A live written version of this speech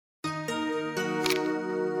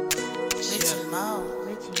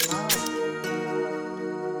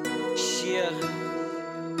Yeah,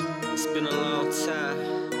 it's been a long time,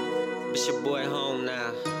 but your boy home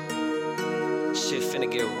now. Shit finna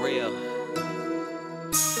get real.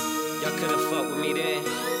 Y'all couldn't fuck with me then,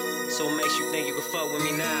 so what makes you think you can fuck with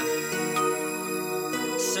me now?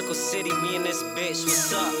 Circle City, me and this bitch,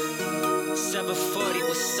 what's up? 740,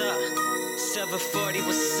 what's up? 740,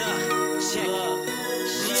 what's up? Check up.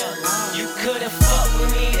 You couldn't fuck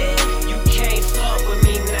with me then, you can't fuck with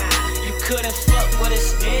me now. You couldn't fuck with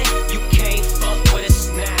us then, you can't fuck with us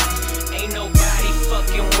now. Ain't nobody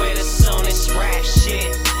fucking with us on this rap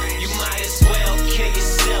shit. You might as well kill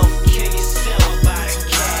yourself by the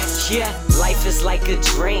cash. Yeah, life is like a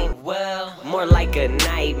dream, well, more like a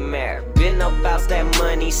nightmare. Been about that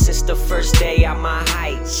money since the first day on my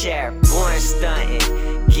high chair. Born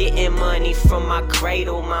stunting, getting money from my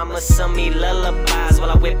cradle. Mama sung me lullabies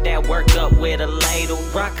while I whip that work up with a ladle.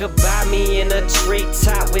 Rockabye me in a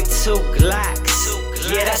treetop with 2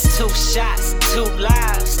 Glocks. Yeah, that's 2 shots, 2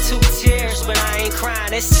 lives, 2 tears, but I ain't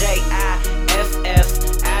crying. It's Jiff,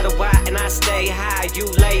 out of Y, and I stay high. You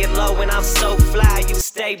lay it low and I'm so fly. You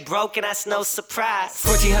stay broke and that's no surprise.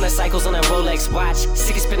 1400 cycles on that Rolex watch.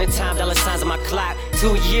 Sick of spending time, dollar signs on my clock.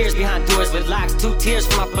 2 years behind doors with locks. 2 tears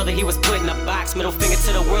for my brother, he was put in a box. Middle finger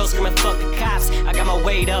to the world, screaming fuck the cops. I got my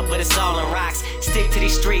weight up, but it's all on rocks. Stick to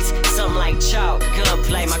these streets, something like chalk.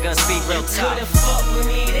 Gunplay, my gun speak real talk. You couldn't fuck with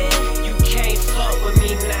me then, you can't fuck with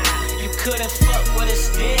me now. You couldn't fuck with us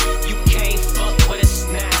then, you can't fuck with us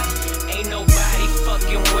now. Ain't nobody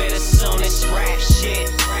fucking with us on this rap shit.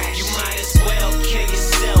 You might as well kill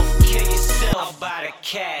yourself by the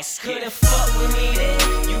casket. Couldn't fuck with me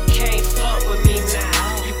then, you can't fuck with me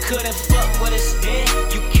now. You couldn't fuck with us then,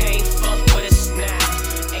 you can't fuck with us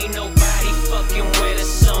now. Ain't nobody fucking with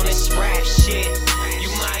us on this rap shit. You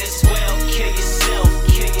might as well kill yourself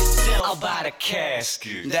by the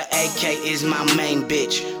casket. The AK is my main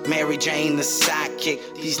bitch, Mary Jane the sidekick.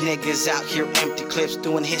 These niggas out here empty clips,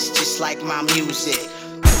 doing hits just like my music.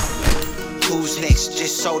 Who's next?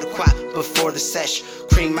 Just sold a quad before the sesh.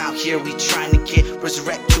 Cream out here, we trying to get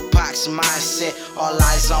resurrect Tupac's mindset. All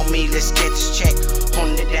eyes on me, let's get this check.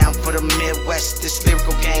 Holding it down for the Midwest. This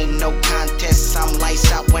lyrical game, no contest. I'm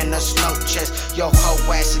lights out when there's no chest. Yo,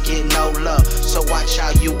 hoe ass to get no love, so watch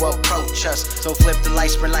how you approach us. So flip the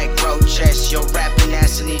light, spread like roaches. Yo, rapping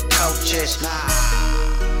ass and need coaches. Nah,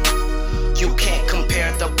 you can't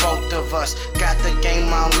compare the both of us. Got the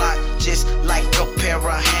game on lock, just like a pair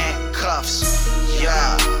of handcuffs.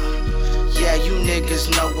 Yeah, you niggas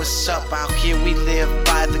know what's up. Out here we live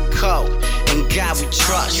by the code, and God we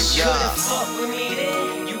trust. You couldn't fuck with me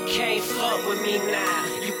then, you can't fuck with me now.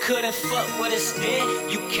 You couldn't fuck with us then,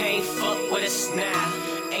 you can't fuck with us now.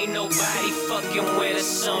 Ain't nobody fucking with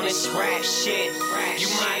us on this rap shit. You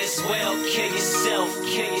might as well kill yourself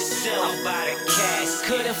by the cast.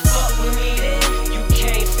 Couldn't fuck with me then, you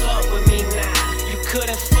can't fuck with me now. You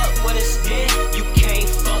couldn't fuck with us then, you can't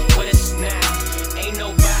fuck with us now. Ain't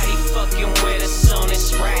nobody fucking with us on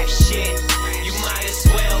this rap shit. You might as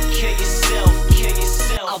well kill yourself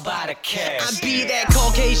by the cast. I be that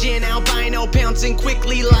Caucasian albino, pouncing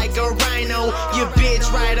quickly like a rhino. Your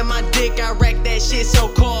bitch right on my dick, I wreck that shit,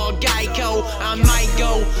 so-called Geico. I might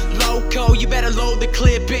go loco, you better load the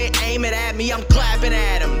clip and aim it at me. I'm clapping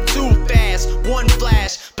at him, too fast, one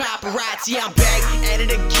flash, paparazzi, I'm back at it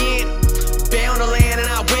again. Bound to land and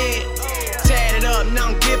I win. Tatted up, now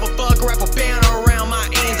don't give a fuck, rap a band around my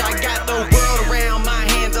ends. I got the world around my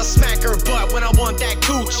hands, I smack her butt when I want that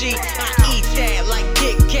coochie. I eat that like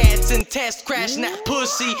Kit Kats and test crashing that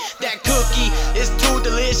pussy. That cookie is too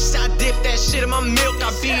delicious, I dip that shit in my milk.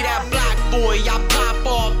 I be that black boy, I pop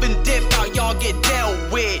off and dip out, y'all get dealt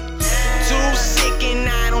with. Too sick and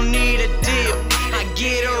I don't need a deal. I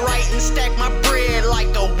get it right and stack my bread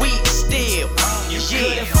like a wheat steel. You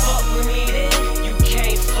couldn't fuck with me then, you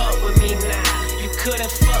can't fuck with me now. You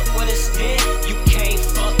couldn't fuck with us then, you can't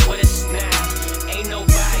fuck with us now. Ain't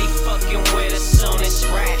nobody fucking with us on this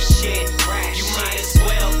rap shit. You might as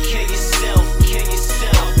well kill yourself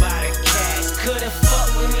by the cast. Couldn't fuck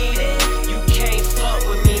with me then, you can't fuck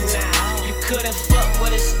with me now. You couldn't fuck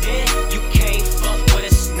with us then, you can't fuck with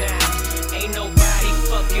us now. Ain't nobody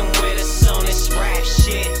fucking with us on this rap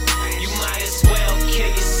shit. You might as well kill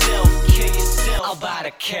yourself by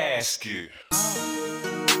the casket.